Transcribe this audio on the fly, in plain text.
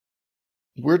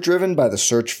We're driven by the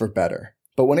search for better.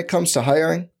 But when it comes to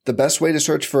hiring, the best way to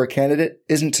search for a candidate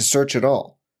isn't to search at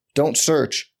all. Don't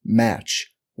search,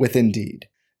 match with Indeed.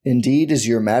 Indeed is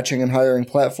your matching and hiring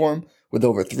platform with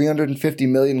over 350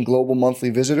 million global monthly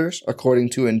visitors,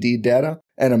 according to Indeed data,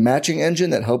 and a matching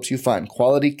engine that helps you find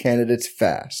quality candidates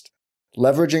fast.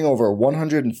 Leveraging over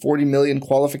 140 million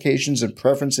qualifications and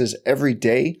preferences every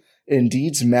day,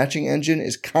 Indeed's matching engine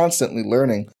is constantly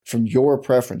learning from your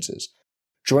preferences.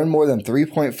 Join more than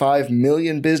 3.5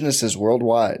 million businesses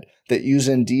worldwide that use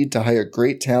Indeed to hire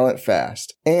great talent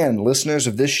fast. And listeners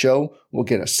of this show will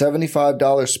get a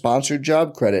 $75 sponsored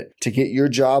job credit to get your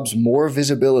jobs more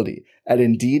visibility at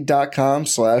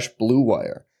Indeed.com/Blue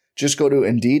Wire. Just go to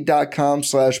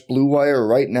Indeed.com/Blue Wire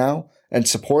right now and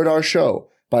support our show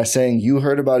by saying you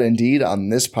heard about Indeed on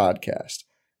this podcast.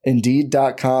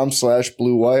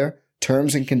 Indeed.com/Blue Wire.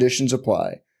 Terms and conditions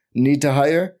apply. Need to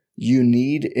hire? You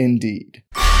need Indeed.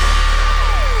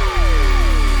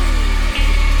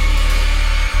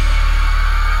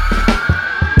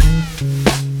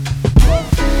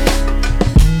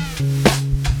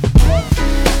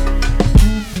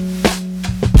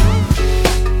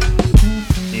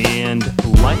 And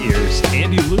light years,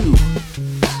 Andy Liu,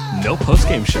 no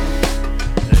post-game show.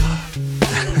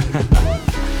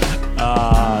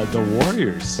 The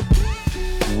Warriors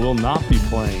will not be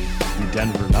playing the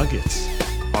Denver Nuggets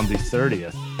on the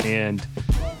 30th, and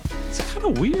it's kind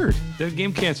of weird. The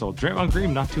game canceled. Draymond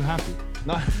Green not too happy.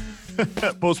 Not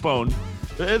postponed.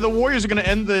 The Warriors are going to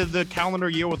end the calendar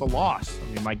year with a loss. I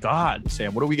mean, my God,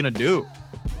 Sam, what are we going to do?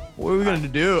 What are we going to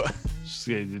do?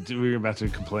 We're about to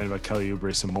complain about Kelly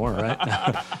Oubre some more, right?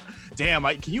 Damn,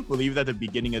 can you believe that at the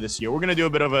beginning of this year, we're going to do a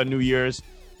bit of a New Year's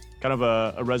kind of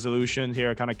a resolution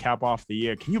here, kind of cap off the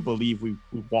year. Can you believe we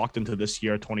walked into this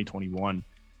year, 2021?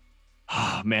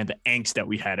 Oh, man, the angst that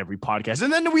we had every podcast.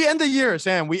 And then we end the year,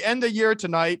 Sam. We end the year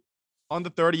tonight on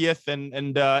the 30th.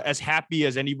 And as happy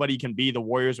as anybody can be, the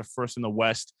Warriors are first in the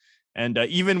West. And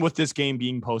even with this game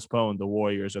being postponed, the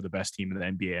Warriors are the best team in the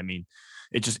NBA. I mean,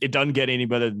 it doesn't get any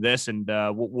better than this. And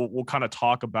we'll kind of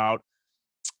talk about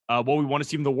what we want to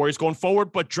see from the Warriors going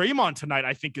forward. But Draymond tonight,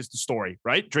 I think, is the story,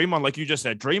 right? Draymond, like you just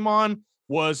said, Draymond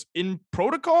was in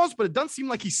protocols, but it doesn't seem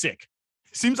like he's sick.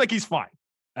 It seems like he's fine.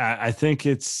 I think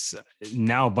it's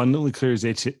now abundantly clear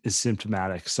is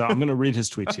symptomatic. So I'm going to read his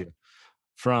tweet to you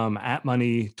from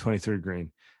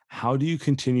 @money23green. How do you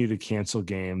continue to cancel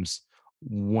games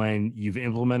when you've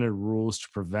implemented rules to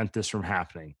prevent this from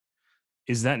happening?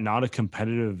 Is that not a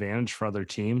competitive advantage for other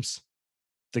teams?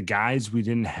 The guys we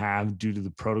didn't have due to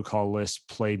the protocol list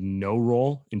played no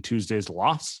role in Tuesday's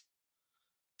loss.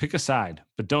 Pick a side,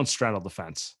 but don't straddle the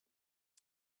fence.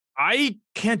 I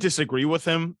can't disagree with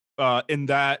him. In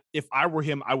that if I were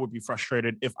him, I would be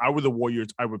frustrated. If I were the Warriors,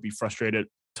 I would be frustrated.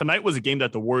 Tonight was a game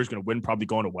that the Warriors going to win, probably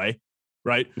going away,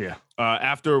 right? Yeah.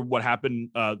 After what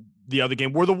happened the other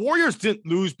game, where the Warriors didn't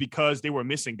lose because they were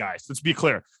missing guys. Let's be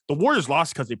clear. The Warriors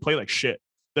lost because they play like shit.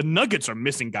 The Nuggets are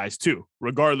missing guys too,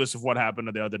 regardless of what happened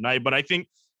the other night. But I think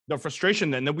the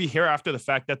frustration, and then we hear after the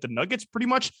fact that the Nuggets pretty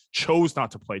much chose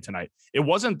not to play tonight. It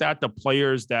wasn't that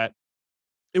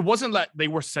it wasn't that they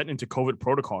were sent into COVID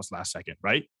protocols last second,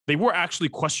 right? They were actually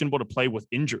questionable to play with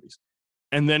injuries.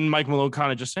 And then Mike Malone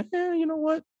kind of just said, you know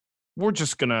what? We're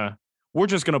just gonna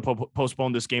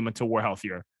postpone this game until we're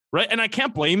healthier, right? And I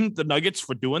can't blame the Nuggets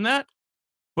for doing that.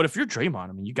 But if you're Draymond,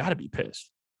 I mean, you got to be pissed.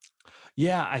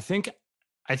 Yeah, I think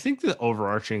the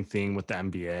overarching thing with the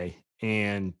NBA,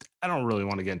 and I don't really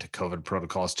want to get into COVID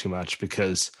protocols too much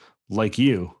because, like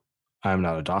you, I'm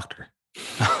not a doctor.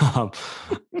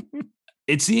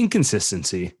 It's the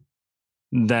inconsistency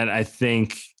that I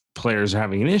think players are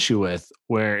having an issue with,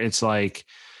 where it's like,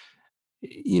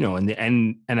 in the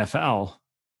NFL,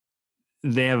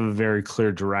 they have a very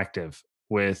clear directive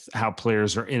with how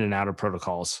players are in and out of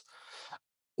protocols.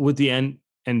 With the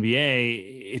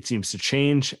NBA, it seems to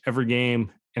change every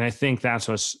game. And I think that's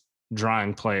what's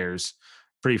drawing players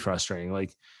pretty frustrating.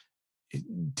 Like,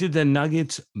 did the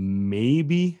Nuggets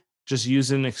maybe just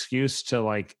use an excuse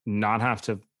to not have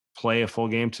to play a full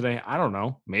game today? I don't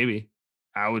know. Maybe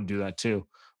I would do that too.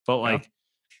 But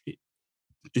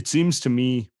it seems to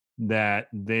me that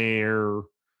the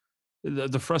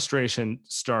frustration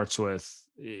starts with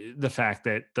the fact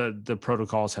that the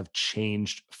protocols have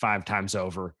changed 5 times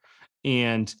over.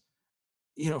 And,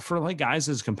 for guys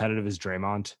as competitive as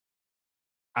Draymond,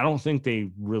 I don't think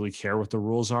they really care what the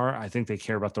rules are. I think they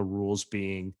care about the rules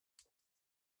being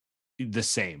the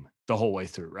same the whole way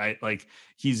through, right?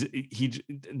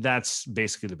 That's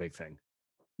basically the big thing.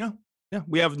 Yeah.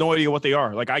 We have no idea what they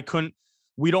are.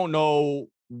 We don't know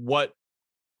what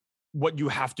what you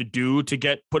have to do to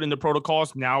get put into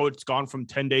protocols. Now it's gone from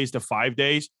 10 days to 5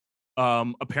 days.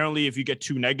 Apparently, if you get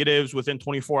 2 negatives within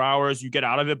 24 hours, you get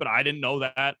out of it. But I didn't know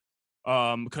that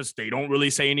because they don't really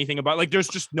say anything about like there's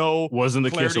just no wasn't the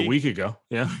clarity. case a week ago.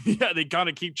 Yeah. Yeah, they kind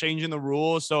of keep changing the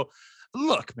rules. So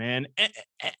look, man,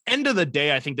 end of the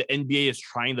day, I think the NBA is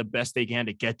trying the best they can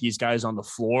to get these guys on the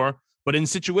floor. But in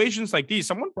situations like these,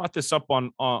 someone brought this up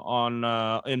on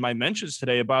in my mentions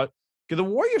today about the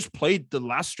Warriors played the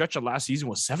last stretch of last season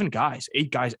with 7 guys,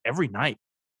 8 guys every night.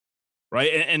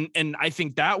 Right. And I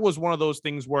think that was one of those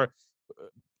things where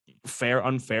fair,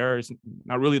 unfair is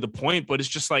not really the point, but it's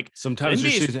just like sometimes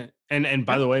and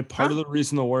by the way, part of the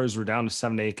reason the Warriors were down to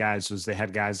 7 to 8 guys was they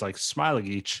had guys like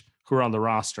Smailagic who were on the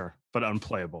roster but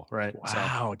unplayable, right?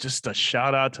 Wow, so. Just a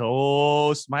shout out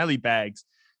to Smiley Bags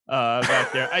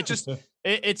back there. I just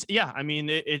it's yeah, I mean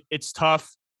it's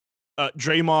tough.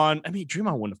 Draymond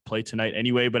wouldn't have played tonight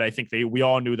anyway, but I think we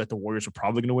all knew that the Warriors were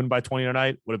probably going to win by 20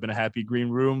 tonight. Would have been a happy green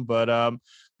room, but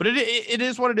it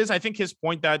is what it is. I think his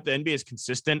point that the NBA is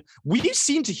consistent. We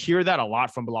seem to hear that a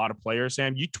lot from a lot of players.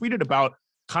 Sam, you tweeted about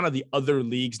kind of the other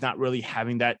leagues not really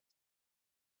having that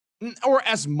or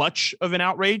as much of an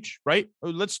outrage, right?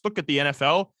 Let's look at the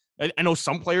NFL. I know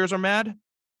some players are mad,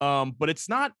 but it's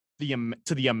not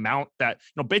to the amount that,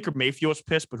 Baker Mayfield's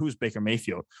pissed, but who's Baker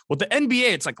Mayfield? Well, the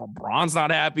NBA, it's like LeBron's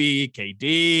not happy,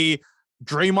 KD,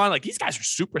 Draymond, like these guys are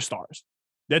superstars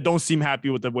that don't seem happy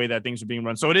with the way that things are being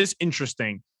run. So it is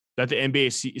interesting that the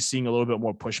NBA is seeing a little bit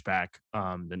more pushback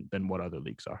than what other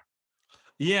leagues are.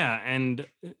 Yeah, and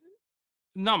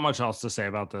not much else to say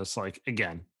about this. Like,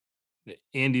 again,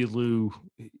 Andy Liu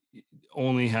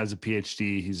only has a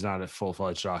PhD. He's not a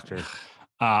full-fledged doctor.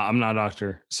 I'm not a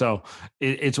doctor. So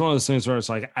it's one of those things where it's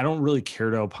like, I don't really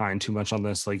care to opine too much on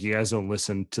this. Like, you guys don't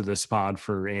listen to this pod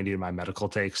for Andy and my medical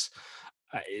takes.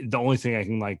 The only thing I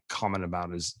can comment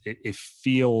about is it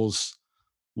feels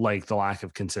like the lack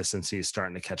of consistency is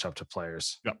starting to catch up to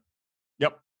players.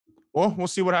 Yep. Well, we'll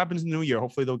see what happens in the new year.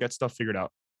 Hopefully they'll get stuff figured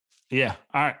out. Yeah.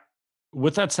 All right.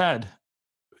 With that said,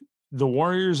 the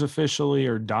Warriors officially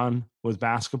are done with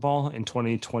basketball in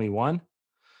 2021.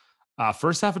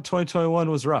 First half of 2021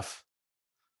 was rough.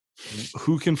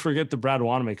 Who can forget the Brad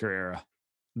Wanamaker era,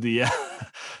 the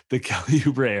Kelly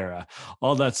Oubre era,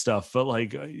 all that stuff. But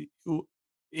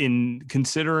in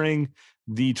considering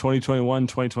the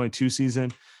 2021-2022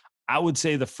 season, I would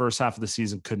say the first half of the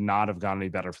season could not have gone any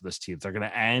better for this team. They're going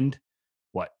to end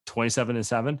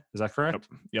 27-7. Is that correct?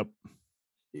 Yep.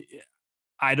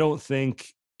 I don't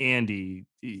think, Andy,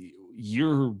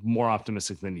 you're more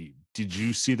optimistic than you. Did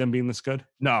you see them being this good?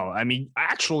 No, I mean,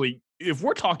 actually, if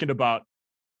we're talking about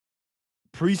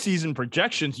preseason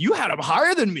projections, you had them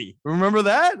higher than me. Remember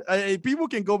that? People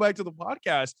can go back to the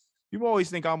podcast. People always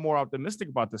think I'm more optimistic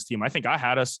about this team. I think I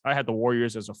had the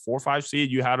Warriors as a 4-5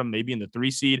 seed. You had them maybe in the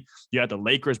 3 seed. You had the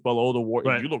Lakers below the Warriors.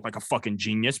 Right. You look like a fucking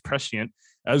genius, prescient,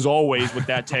 as always, with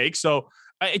that take. So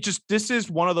this is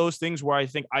one of those things where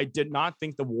I did not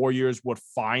think the Warriors would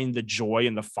find the joy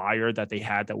and the fire that they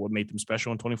had that would make them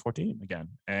special in 2014 again.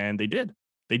 And they did.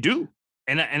 They do.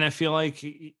 And I feel like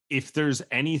if there's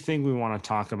anything we want to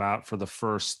talk about for the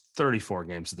first 34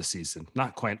 games of the season,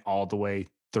 not quite all the way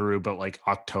through, but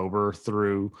October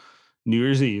through New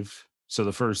Year's Eve. So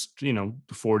the first,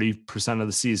 40% of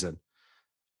the season,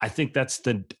 I think that's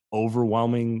the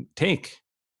overwhelming take.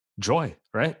 Joy,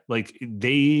 right?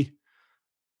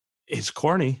 It's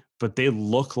corny, but they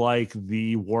look like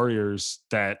the Warriors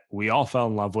that we all fell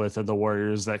in love with and the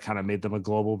Warriors that kind of made them a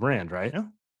global brand, right?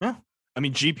 Yeah. I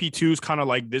mean, GP2 is kind of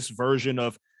like this version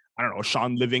of, I don't know,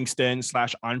 Sean Livingston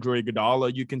 / Andre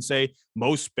Iguodala, you can say.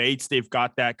 Mo Spates, they've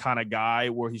got that kind of guy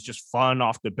where he's just fun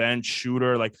off the bench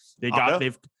shooter. They've got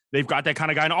that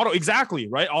kind of guy in Otto. Exactly,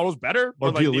 right? Otto's better.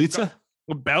 Or Bjelica?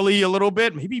 Belly a little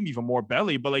bit, maybe even more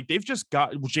Belly, but they've just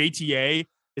got JTA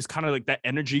is kind of like that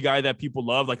energy guy that people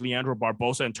love, like Leandro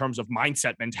Barbosa in terms of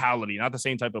mindset, mentality, not the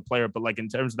same type of player, but in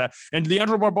terms of that. And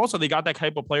Leandro Barbosa, they got that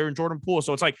type of player in Jordan Poole.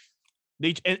 So it's like,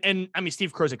 I mean,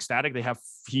 Steve Kerr's ecstatic.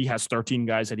 He has 13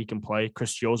 guys that he can play.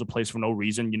 Chris Chiozza plays for no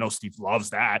reason. Steve loves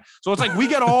that. So it's like, we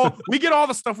get all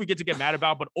the stuff we get to get mad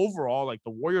about, but overall,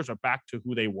 the Warriors are back to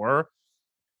who they were.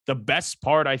 The best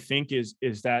part, I think, is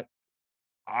that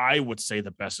I would say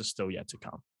the best is still yet to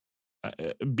come,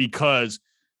 because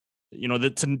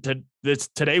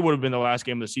today would have been the last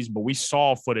game of the season, but we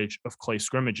saw footage of Clay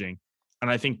scrimmaging.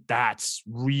 And I think that's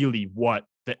really what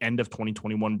the end of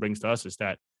 2021 brings to us, is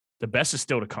that the best is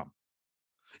still to come.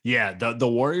 Yeah. The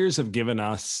Warriors have given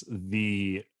us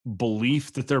the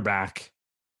belief that they're back,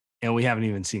 and we haven't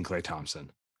even seen Klay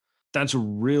Thompson. That's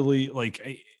really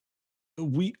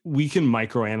we can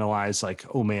microanalyze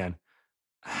oh man,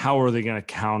 how are they going to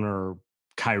counter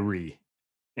Kyrie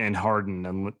and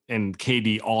Harden and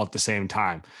KD all at the same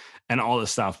time and all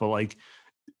this stuff. But like,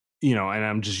 and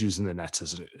I'm just using the Nets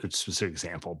as a specific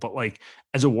example, but like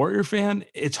as a Warrior fan,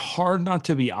 it's hard not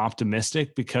to be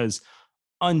optimistic because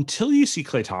until you see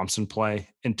Klay Thompson play,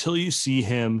 until you see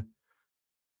him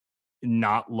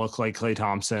not look like Klay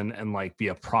Thompson and like be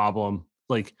a problem,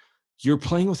 like you're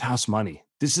playing with house money.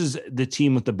 This is the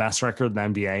team with the best record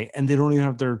in the NBA, and they don't even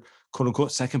have their quote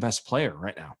unquote second best player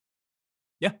right now.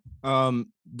 Yeah.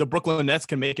 The Brooklyn Nets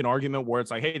can make an argument where it's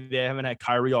like, hey, they haven't had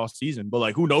Kyrie all season, but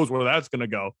like, who knows where that's going to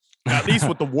go? At least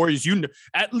with the Warriors,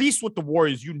 that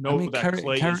Klay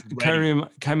is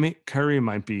ready. Kyrie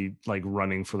might be like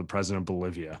running for the president of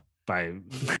Bolivia by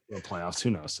the playoffs.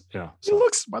 Who knows? Yeah.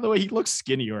 So. He looks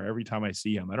skinnier every time I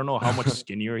see him. I don't know how much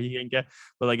skinnier he can get,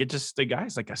 but like the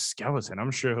guy's like a skeleton. I'm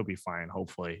sure he'll be fine.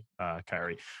 Hopefully,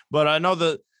 Kyrie. But I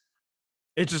know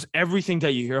it's just everything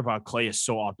that you hear about Klay is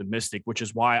so optimistic, which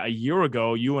is why a year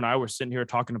ago, you and I were sitting here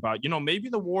talking about, maybe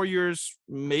the Warriors,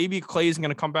 maybe Klay is going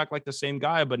to come back like the same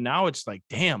guy. But now it's like,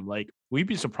 damn, like we'd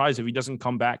be surprised if he doesn't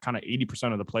come back kind of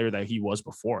 80% of the player that he was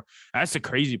before. That's the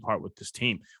crazy part with this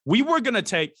team. We were going to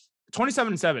take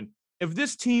 27-7. If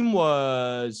this team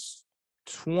was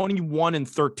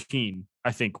 21-13,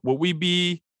 I think, would we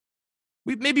be?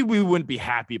 Maybe we wouldn't be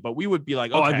happy, but we would be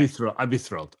like, okay. Oh, I'd be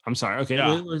thrilled. I'm sorry. Okay, yeah.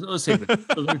 Let's say that.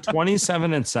 So they're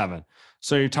 27-7.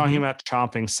 So you're talking about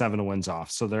chopping 7 wins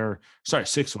off. So they're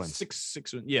 6 wins.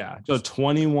 Six wins. Yeah. So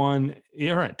 21.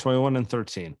 You're right.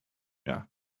 21-13. Yeah.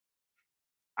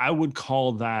 I would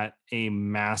call that a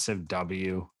massive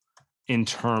W in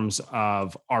terms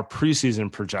of our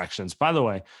preseason projections. By the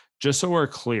way, just so we're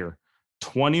clear,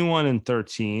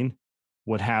 21-13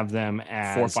 would have them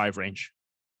as 4-5 range.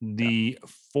 The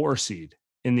 4 seed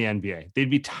in the NBA.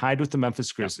 They'd be tied with the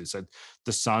Memphis Grizzlies. Yeah.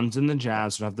 The Suns and the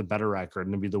Jazz would have the better record,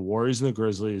 and it'd be the Warriors and the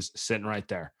Grizzlies sitting right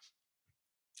there.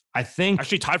 I think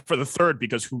actually tied for the third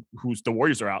because who's the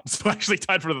Warriors are out. So actually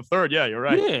tied for the third. Yeah, you're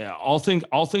right. Yeah. All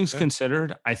things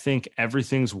considered, I think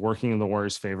everything's working in the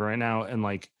Warriors' favor right now. And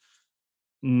like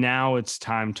now it's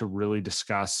time to really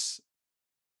discuss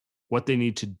what they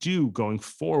need to do going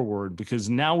forward, because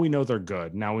now we know they're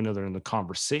good. Now we know they're in the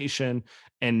conversation,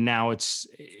 and now it's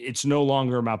no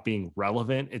longer about being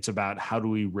relevant. It's about how do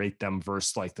we rate them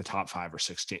versus like the top 5 or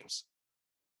 6 teams.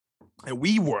 And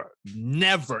we were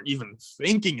never even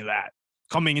thinking of that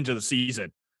coming into the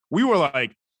season. We were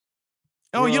like,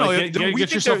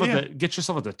 get yourself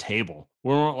at the table.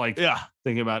 We weren't like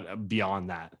thinking about beyond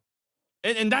that.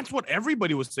 And that's what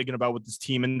everybody was thinking about with this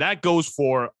team. And that goes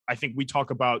for, I think we talk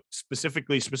about specific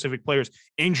players.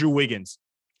 Andrew Wiggins,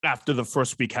 after the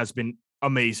first week, has been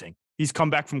amazing. He's come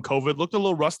back from COVID, looked a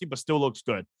little rusty, but still looks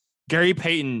good. Gary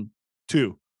Payton,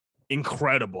 too.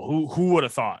 Incredible. Who would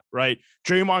have thought, right?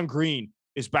 Draymond Green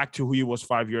is back to who he was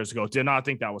 5 years ago. Did not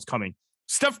think that was coming.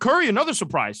 Steph Curry, another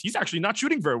surprise. He's actually not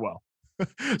shooting very well.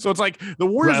 So it's like the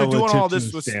Warriors are doing all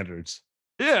this with standards.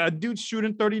 Yeah, a dude's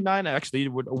shooting 39. Actually,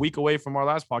 a week away from our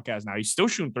last podcast now. He's still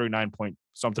shooting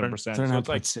 39-point-something percent.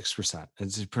 39.6%.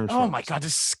 It's pretty oh, my God.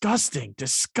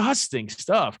 Disgusting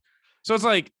stuff. So it's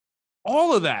like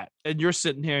all of that. And you're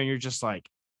sitting here and you're just like,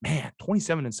 man,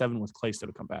 27-7 with Klay still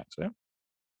to come back. So, yeah.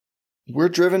 We're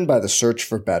driven by the search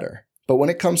for better. But when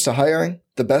it comes to hiring,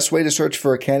 the best way to search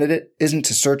for a candidate isn't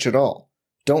to search at all.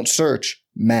 Don't search,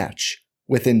 match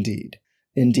with Indeed.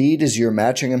 Indeed is your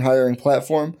matching and hiring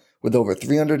platform with over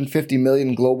 350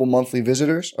 million global monthly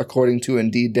visitors, according to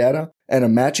Indeed data, and a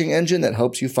matching engine that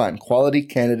helps you find quality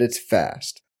candidates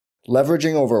fast.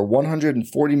 Leveraging over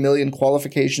 140 million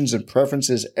qualifications and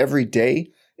preferences every day,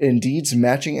 Indeed's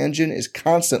matching engine is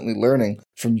constantly learning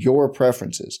from your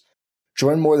preferences.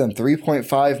 Join more than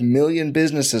 3.5 million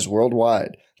businesses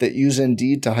worldwide that use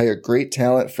Indeed to hire great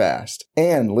talent fast.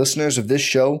 And listeners of this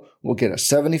show will get a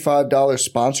 $75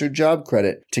 sponsored job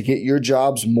credit to get your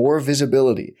jobs more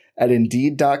visibility at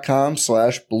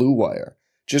Indeed.com/Blue Wire.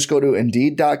 Just go to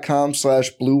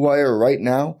Indeed.com/Blue Wire right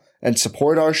now and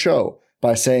support our show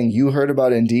by saying you heard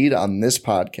about Indeed on this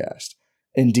podcast.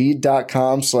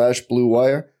 Indeed.com/Blue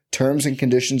Wire. Terms and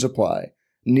conditions apply.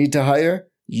 Need to hire?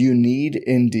 You need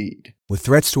Indeed. With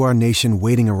threats to our nation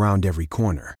waiting around every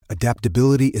corner,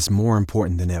 adaptability is more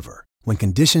important than ever. When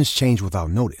conditions change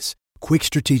without notice, quick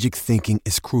strategic thinking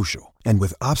is crucial. And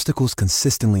with obstacles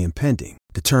consistently impending,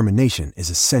 determination is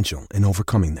essential in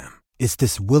overcoming them. It's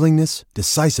this willingness,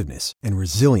 decisiveness, and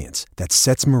resilience that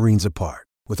sets Marines apart.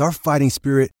 With our fighting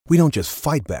spirit, we don't just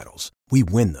fight battles, we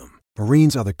win them.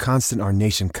 Marines are the constant our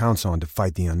nation counts on to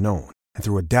fight the unknown. And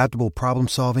through adaptable problem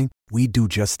solving, we do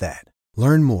just that.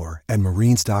 Learn more at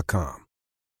marines.com.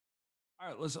 All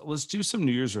right, let's do some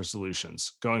New Year's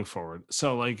resolutions going forward.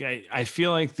 So like I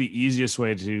feel like the easiest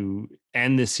way to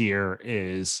end this year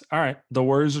is all right, the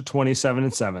Warriors are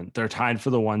 27-7. They're tied for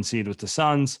the 1 seed with the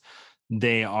Suns.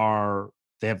 They have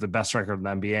the best record in the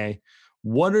NBA.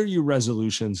 What are your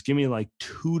resolutions? Give me like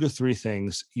 2 to 3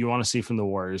 things you want to see from the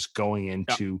Warriors going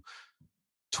into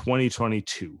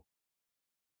 2022.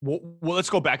 Well,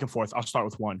 let's go back and forth. I'll start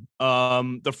with one.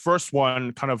 The first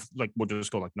one, kind of like we'll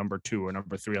just go like number 2 or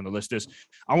number 3 on the list is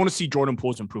I want to see Jordan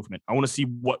Poole's improvement. I want to see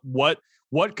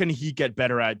what can he get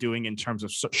better at doing in terms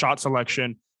of shot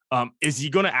selection. Is he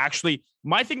going to actually?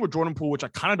 My thing with Jordan Poole, which I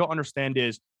kind of don't understand,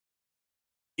 is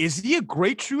he a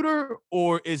great shooter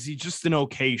or is he just an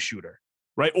okay shooter,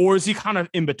 right? Or is he kind of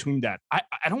in between that? I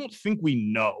don't think we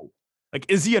know. Like,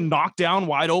 is he a knockdown,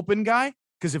 wide open guy?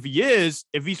 Because if he's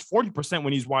 40%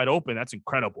 when he's wide open, that's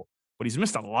incredible. But he's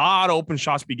missed a lot of open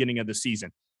shots beginning of the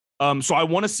season. So I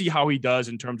want to see how he does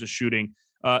in terms of shooting,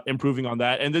 improving on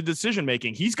that. And the decision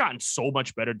making, he's gotten so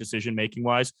much better decision making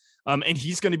wise. And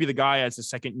he's going to be the guy as the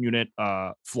second unit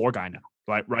floor guy now,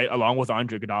 right? Along with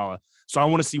Andre Iguodala. So I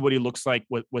want to see what he looks like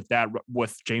with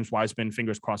James Wiseman.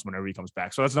 Fingers crossed whenever he comes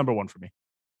back. So that's number 1 for me.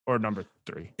 Or number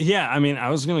 3. Yeah, I mean, I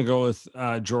was going to go with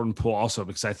Jordan Poole also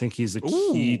because I think he's the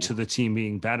key to the team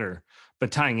being better.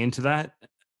 But tying into that,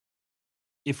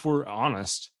 if we're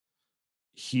honest,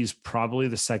 he's probably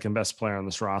the second best player on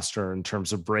this roster in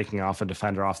terms of breaking off a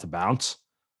defender off the bounce,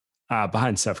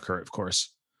 behind Steph Curry, of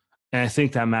course. And I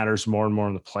think that matters more and more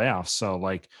in the playoffs. So,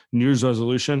 like, New Year's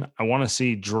resolution, I want to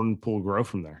see Jordan Poole grow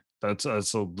from there.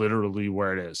 That's literally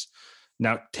where it is.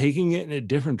 Now, taking it in a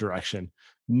different direction,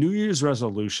 New Year's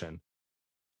resolution,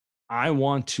 I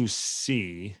want to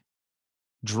see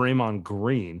Draymond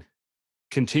Green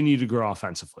continue to grow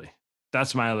offensively.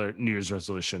 That's my other New Year's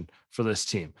resolution for this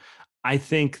team. I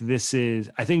think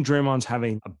Draymond's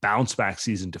having a bounce back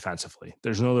season defensively.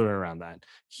 There's no other way around that.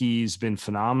 He's been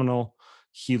phenomenal.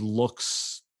 He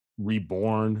looks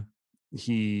reborn.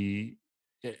 I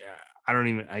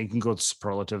can go with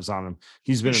superlatives on him.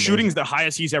 He's been shooting's the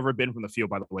highest he's ever been from the field,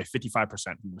 by the way, 55%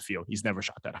 from the field. He's never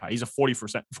shot that high. He's a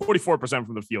 44%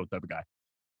 from the field type of guy.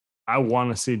 I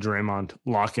want to see Draymond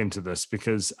lock into this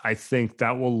because I think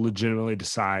that will legitimately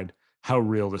decide how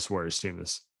real this Warriors team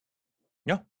is.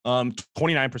 Yeah.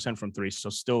 29% from 3. So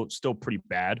still pretty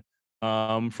bad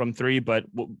from 3, but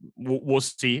we'll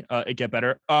see it get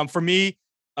better. For me,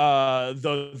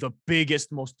 the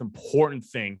biggest, most important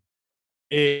thing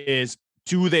is,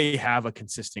 do they have a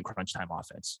consistent crunch time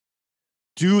offense?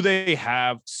 Do they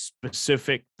have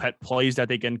specific pet plays that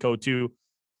they can go to?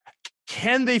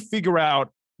 Can they figure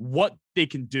out what they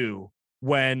can do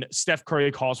when Steph Curry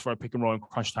calls for a pick and roll in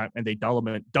crunch time and they double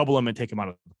him and take him out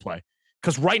of the play?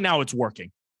 Because right now it's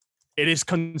working. It is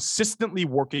consistently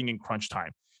working in crunch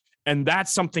time. And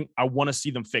that's something I want to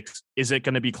see them fix. Is it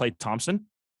going to be Klay Thompson?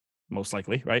 Most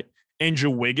likely, right?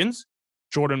 Andrew Wiggins,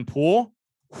 Jordan Poole.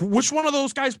 Which one of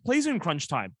those guys plays in crunch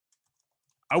time?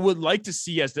 I would like to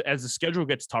see as the schedule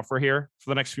gets tougher here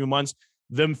for the next few months,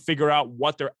 them figure out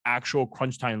what their actual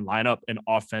crunch time lineup and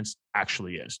offense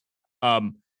actually is.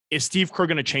 Is Steve Kerr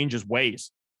going to change his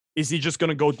ways? Is he just going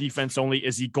to go defense only?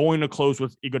 Is he going to close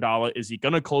with Iguodala? Is he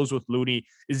going to close with Looney?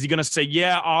 Is he going to say,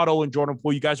 yeah, Otto and Jordan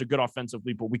Poole, you guys are good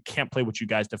offensively, but we can't play with you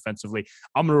guys defensively.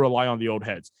 I'm going to rely on the old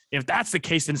heads. If that's the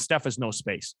case, then Steph has no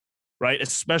space, right?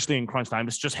 Especially in crunch time.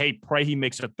 It's just, hey, pray he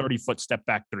makes a 30-foot step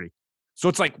back 3. So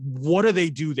it's like, what do they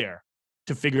do there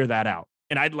to figure that out?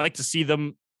 And I'd like to see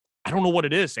them. I don't know what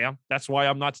it is, Sam. That's why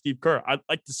I'm not Steve Kerr. I'd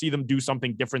like to see them do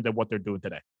something different than what they're doing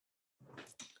today.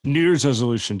 New Year's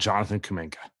resolution, Jonathan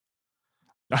Kuminga.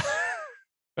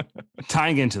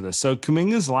 Tying into this. So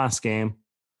Kuminga's last game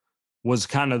was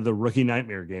kind of the rookie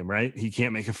nightmare game, right? He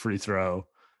can't make a free throw.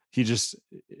 He just,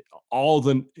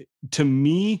 to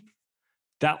me,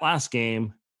 that last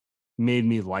game made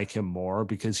me like him more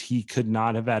because he could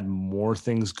not have had more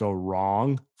things go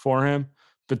wrong for him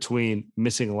between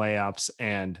missing layups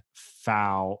and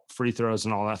foul free throws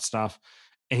and all that stuff.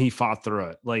 And he fought through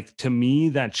it. Like, to me,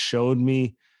 that showed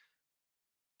me,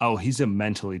 oh, he's a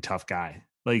mentally tough guy.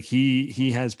 Like,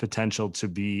 he has potential to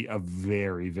be a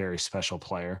very, very special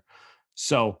player.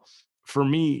 So for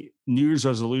me, New Year's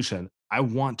resolution, I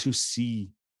want to see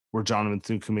where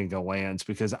Jonathan Kuminga lands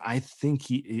because I think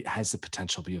he has the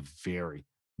potential to be a very,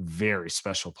 very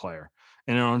special player.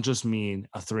 And I don't just mean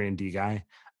a 3-and-D guy.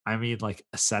 I mean like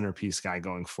a centerpiece guy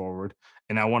going forward.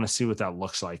 And I want to see what that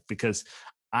looks like because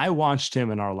I watched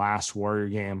him in our last Warrior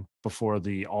game before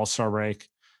the All-Star break.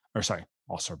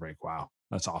 All-Star break. Wow.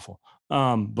 That's awful.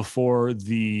 Before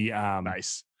the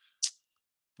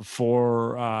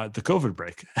for the COVID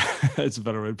break. That's a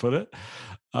better way to put it.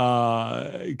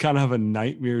 Kind of have a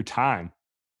nightmare time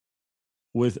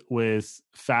with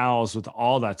fouls, with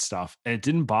all that stuff. And it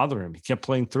didn't bother him. He kept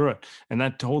playing through it. And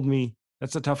that told me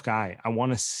that's a tough guy. I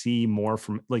want to see more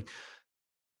from, like,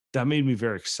 that made me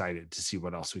very excited to see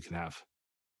what else we can have.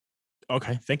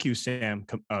 Okay. Thank you, Sam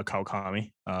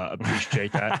Kawakami.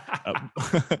 Appreciate that.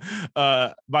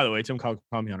 By the way, Tim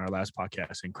Kawakami on our last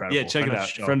podcast. Incredible. Yeah, check it out.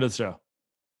 Friend of the show.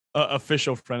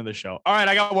 Official friend of the show. All right.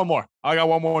 I got one more.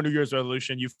 New Year's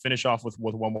resolution. You finish off with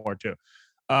one more too.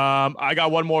 I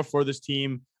got one more for this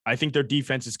team. I think their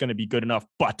defense is going to be good enough,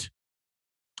 but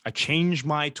I changed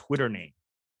my Twitter name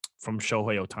from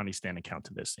Shohei Ohtani Stan account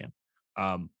to this,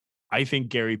 Sam. I think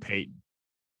Gary Payton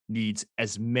needs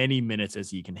as many minutes as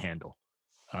he can handle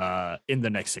in the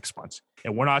next 6 months.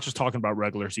 And we're not just talking about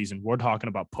regular season. We're talking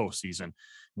about postseason.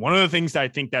 One of the things that I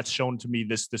think that's shown to me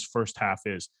this first half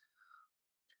is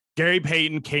Gary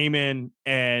Payton came in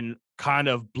and kind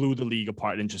of blew the league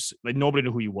apart and just like nobody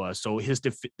knew who he was. So his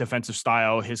defensive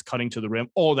style, his cutting to the rim,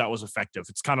 all that was effective.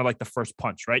 It's kind of like the first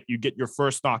punch, right? You get your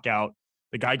first knockout,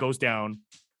 the guy goes down.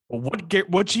 But what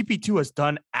GP2 has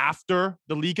done after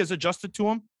the league has adjusted to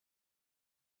him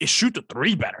is shoot the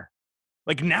three better.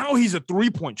 Like now he's a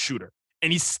 3-point shooter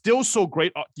and he's still so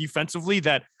great defensively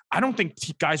that I don't think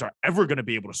guys are ever going to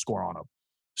be able to score on him.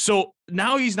 So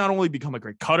now he's not only become a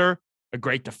great cutter, a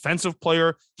great defensive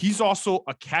player, he's also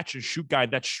a catch and shoot guy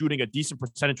that's shooting a decent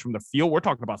percentage from the field. We're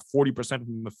talking about 40%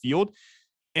 from the field.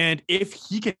 And if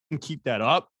he can keep that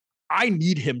up, I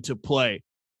need him to play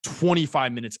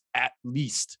 25 minutes at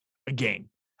least a game.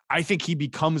 I think he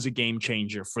becomes a game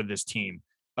changer for this team.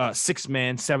 6th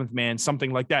man, 7th man,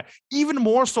 something like that. Even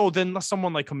more so than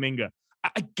someone like Kuminga.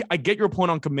 I get your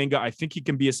point on Kuminga. I think he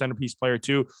can be a centerpiece player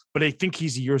too, but I think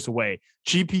he's years away.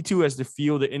 GP2 has the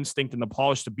feel, the instinct, and the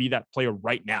polish to be that player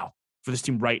right now for this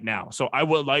team right now. So I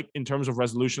would like, in terms of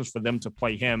resolutions, for them to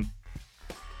play him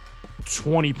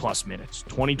 20 plus minutes,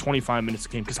 20, 25 minutes a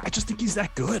game, because I just think he's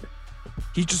that good.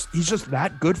 He's just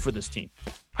that good for this team.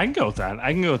 I can go with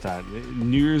that.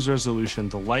 New Year's resolution,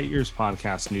 the Light Years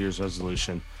podcast New Year's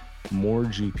resolution, more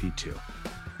GP2.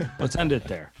 Let's end it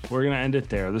there. We're going to end it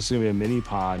there. This is going to be a mini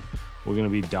pod. We're going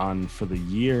to be done for the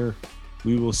year.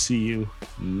 We will see you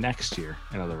next year.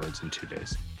 In other words, in 2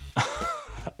 days.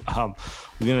 We're going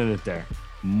to end it there.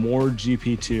 More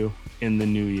GP2 in the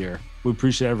new year. We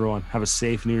appreciate everyone. Have a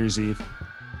safe New Year's Eve.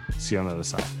 See you on the other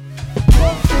side.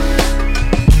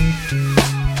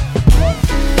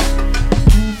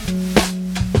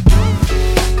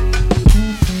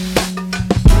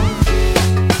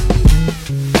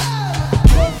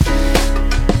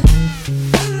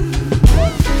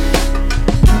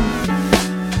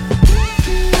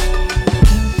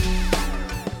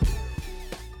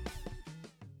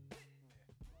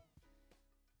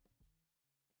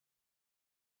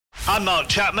 I'm Mark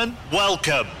Chapman.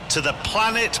 Welcome to the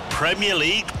Planet Premier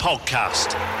League podcast.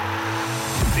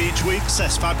 Each week,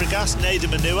 Cesc Fabregas, Nader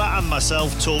Manua and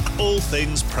myself talk all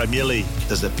things Premier League.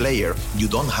 As a player, you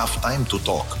don't have time to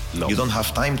talk. No. You don't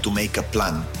have time to make a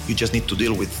plan. You just need to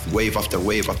deal with wave after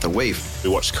wave after wave. We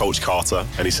watched Coach Carter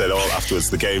and he said, afterwards,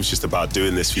 the game's just about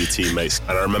doing this for your teammates.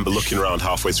 And I remember looking around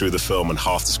halfway through the film and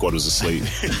half the squad was asleep.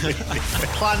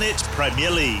 Planet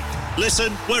Premier League.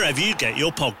 Listen wherever you get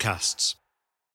your podcasts.